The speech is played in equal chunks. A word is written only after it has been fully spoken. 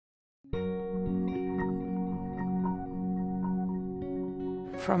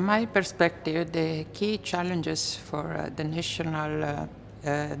From my perspective, the key challenges for the national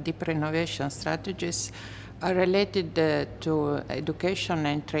deep renovation strategies are related to education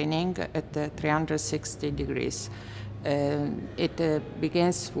and training at 360 degrees. It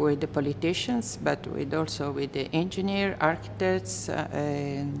begins with the politicians, but also with the engineers, architects,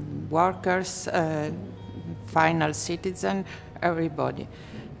 workers, final citizen, everybody.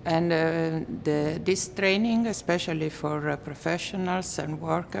 And this training, especially for professionals and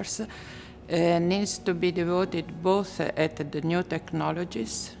workers, needs to be devoted both at the new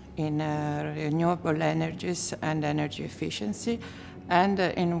technologies in renewable energies and energy efficiency, and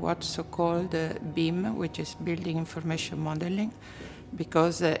in what's so-called BIM, which is Building Information Modeling,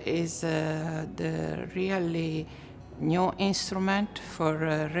 because it is the really new instrument for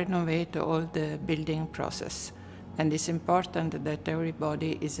renovate all the building process. And it's important that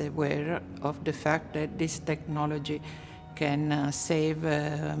everybody is aware of the fact that this technology can save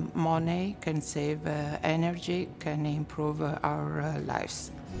money, can save energy, can improve our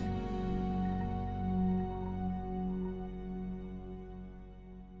lives.